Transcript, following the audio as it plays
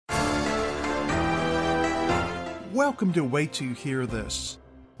Welcome to Wait Till You Hear This.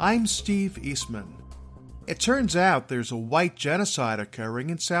 I'm Steve Eastman. It turns out there's a white genocide occurring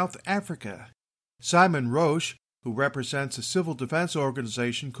in South Africa. Simon Roche, who represents a civil defense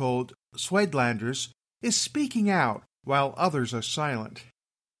organization called Swadelanders, is speaking out while others are silent.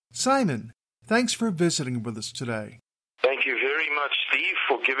 Simon, thanks for visiting with us today. Thank you very much, Steve,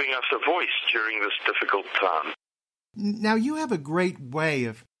 for giving us a voice during this difficult time. Now, you have a great way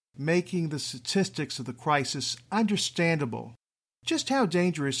of making the statistics of the crisis understandable. Just how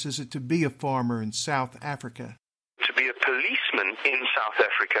dangerous is it to be a farmer in South Africa? To be a policeman in South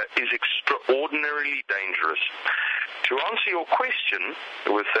Africa is extraordinarily dangerous. To answer your question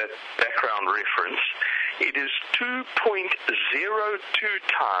with that background reference, it is 2.02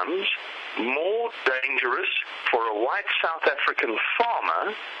 times more dangerous for a white South African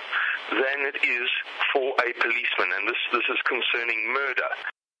farmer than it is for a policeman, and this is concerning murder.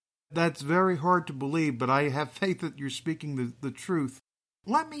 That's very hard to believe, but I have faith that you're speaking the truth.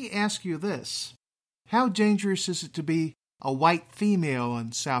 Let me ask you this. How dangerous is it to be a white female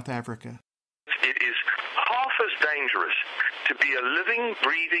in South Africa? It is half as dangerous to be a living,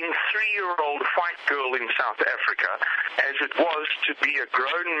 breathing 3-year-old white girl in South Africa as it was to be a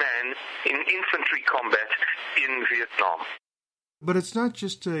grown man in infantry combat in Vietnam. But it's not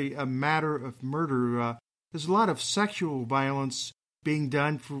just a matter of murder. There's a lot of sexual violence being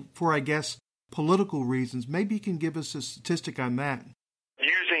done for, I guess, political reasons. Maybe you can give us a statistic on that.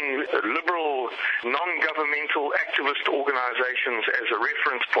 Using liberal, non-governmental activist organizations as a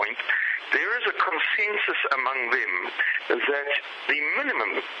reference point, there is a consensus among them that the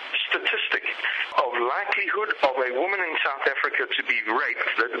minimum statistic of likelihood of a woman in South Africa to be raped,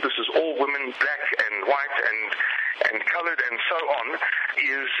 that this is all women, black and white and colored and so on,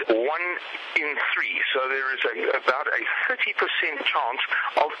 is 1 in 3. So there is about a 30% chance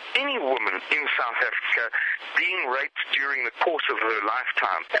of any woman in South Africa being raped during the course of her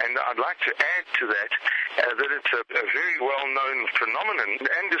lifetime. And I'd like to add to that that it's a very well-known phenomenon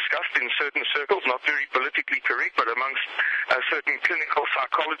and discussed in certain circles, not very politically correct, but amongst certain clinical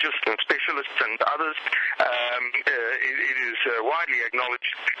psychologists and specialists and others. It is widely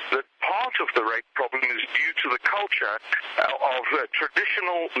acknowledged that part of the rape problem is due to the culture of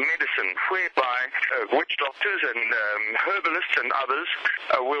traditional medicine, whereby witch doctors and herbalists and others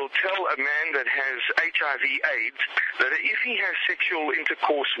will tell a man that has HIV/AIDS that if he has sexual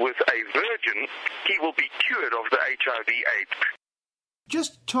intercourse with a virgin, he will be cured of the HIV/AIDS.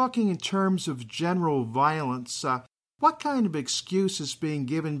 Just talking in terms of general violence, what kind of excuse is being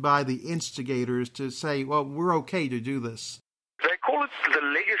given by the instigators to say, well, we're okay to do this? They call it the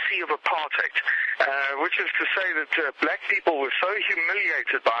legacy of apartheid, which is to say that black people were so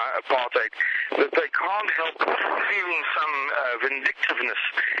humiliated by apartheid that they can't help feeling some vindictiveness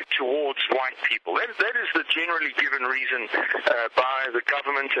towards white people. That is the generally given reason by the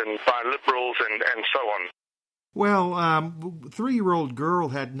government and by liberals and so on. Well, 3-year-old girl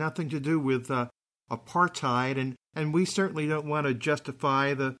had nothing to do with apartheid, and we certainly don't want to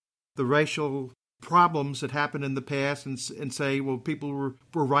justify the racial problems that happened in the past and say, well, people were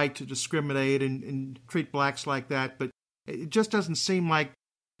right to discriminate and treat blacks like that, but it just doesn't seem like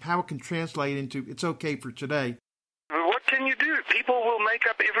how it can translate into it's okay for today. What can you do? People will make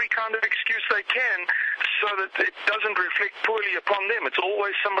up every kind of excuse they can so that it doesn't reflect poorly upon them. It's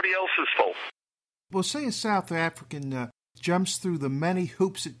always somebody else's fault. Well, say a South African jumps through the many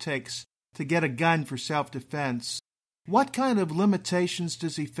hoops it takes to get a gun for self-defense. What kind of limitations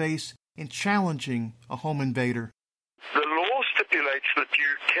does he face in challenging a home invader? The law stipulates that you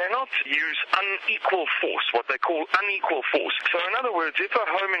cannot use unequal force, what they call unequal force. So in other words, if a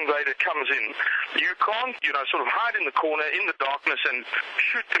home invader comes in, you can't, sort of hide in the corner in the darkness and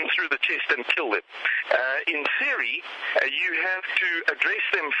shoot them through the chest and kill them. In theory, you have to address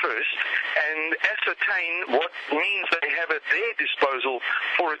them first and ascertain what means they have at their disposal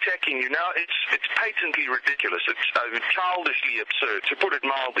for attacking you. Now, it's patently ridiculous. It's childishly absurd, to put it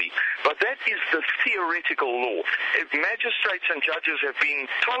mildly. But that is the theoretical law. Magistrates and judges have been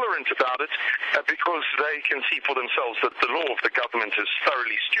tolerant about it because they can see for themselves that the law of the government is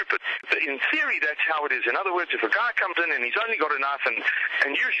thoroughly stupid. In theory, that's how it is. In other words, if a guy comes in and he's only got a knife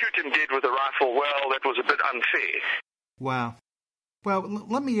and you shoot him dead with a rifle, well, that was a bit unfair. Wow. Well,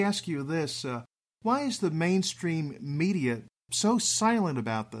 let me ask you this. Why is the mainstream media so silent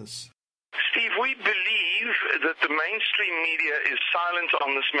about this? Steve, we believe that the mainstream media is silent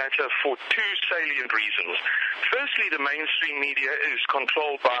on this matter for two salient reasons. Firstly, the mainstream media is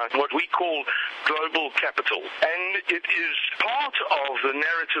controlled by what we call global capital. And it is part of the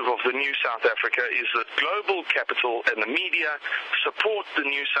narrative of the New South Africa is that global capital and the media support the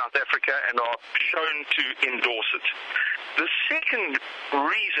New South Africa and are shown to endorse it. The second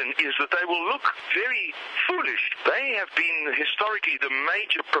reason is that they will look very foolish. They have been historically the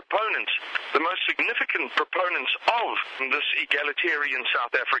major proponents, the most significant proponents of this egalitarian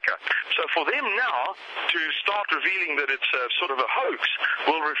South Africa. So for them now to start revealing that it's sort of a hoax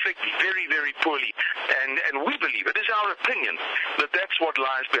will reflect very, very poorly. And we believe, it is our opinion, that that's what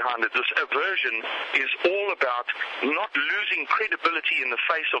lies behind it. This aversion is all about not losing credibility in the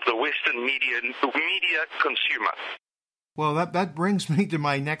face of the Western media consumer. Well, that brings me to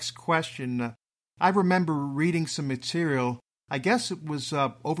my next question. I remember reading some material, I guess it was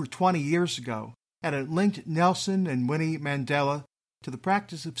over 20 years ago, and it linked Nelson and Winnie Mandela to the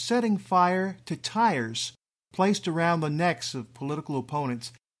practice of setting fire to tires placed around the necks of political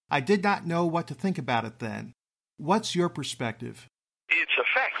opponents. I did not know what to think about it then. What's your perspective? It's a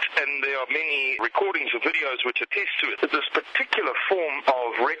fact, and there are many recordings of videos which attest to it. This particular form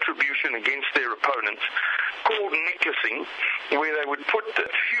of retribution against their opponents, called necklacing, where they would put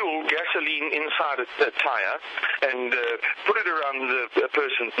gasoline inside a tire and put it around the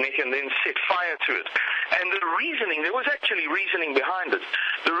person's neck and then set fire to it. And there was actually reasoning behind it.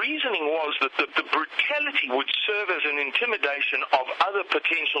 The reasoning was that the brutality would serve as an intimidation of other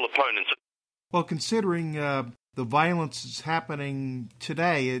potential opponents. Well, considering the violence is happening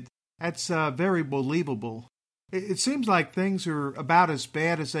today, that's very believable. It seems like things are about as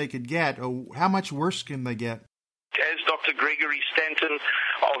bad as they could get. How much worse can they get? As Dr. Gregory Stanton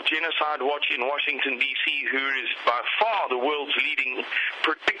of Genocide Watch in Washington, D.C., who is by far the world's leading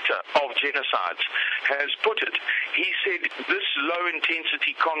predictor of genocides, has put it, he said this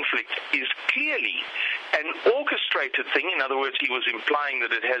low-intensity conflict is clearly an orchestrated thing. In other words, he was implying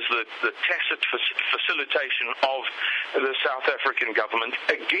that it has the tacit facilitation of the South African government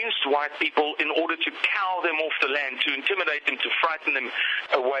against white people in order to cow them off the land, to intimidate them, to frighten them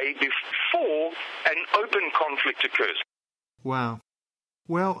away before an open conflict occurs. Wow.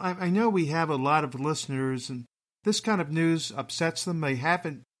 Well, I know we have a lot of listeners, and this kind of news upsets them. They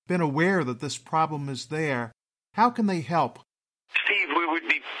haven't been aware that this problem is there. How can they help? Steve, we would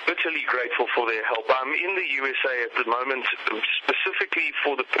be bitterly grateful for their help. I'm in the USA at the moment specifically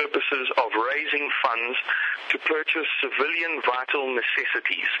for the purposes of raising funds to purchase civilian vital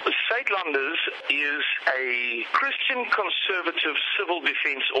necessities. Saitlanders is a Christian conservative civil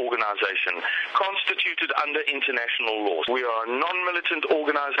defense organization constituted under international laws. We are a non-militant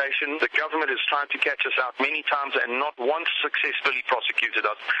organization. The government has tried to catch us out many times and not once successfully prosecuted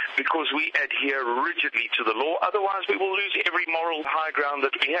us because we adhere rigidly to the law. Otherwise, we will lose every moral high ground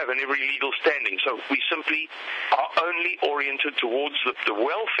that we have and every legal standing. So we simply are only oriented towards the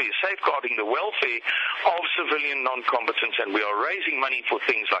welfare, safeguarding the welfare of civilian non-combatants, and we are raising money for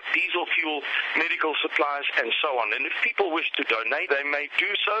things like diesel fuel, medical supplies, and so on. And if people wish to donate, they may do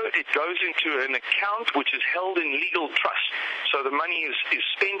so. It goes into an account which is held in legal trust. So the money is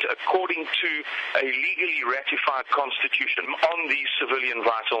spent according to a legally ratified constitution on these civilian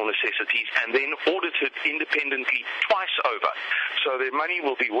vital necessities and then audited independently twice over. So their money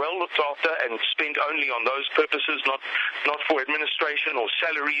will be well looked after and spent only on those purposes, not for administration or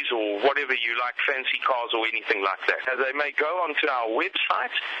salaries or whatever you like, fancy cars or anything like that. They may go onto our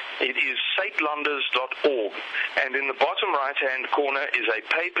website. It is saitlanders.org. And in the bottom right-hand corner is a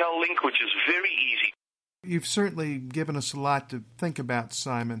PayPal link, which is very easy. You've certainly given us a lot to think about,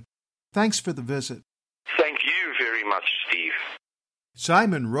 Simon. Thanks for the visit. Thank you very much, Steve.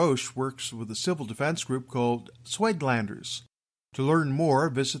 Simon Roche works with a civil defense group called Suidlanders. To learn more,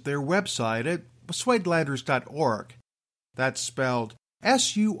 visit their website at suidlanders.org. That's spelled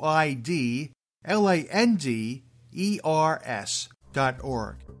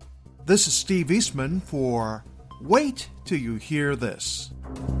SUIDLANDERS.org. This is Steve Eastman for Wait Till You Hear This.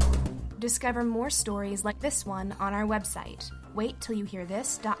 Discover more stories like this one on our website,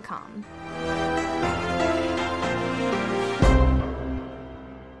 waittillYouHearThis.com.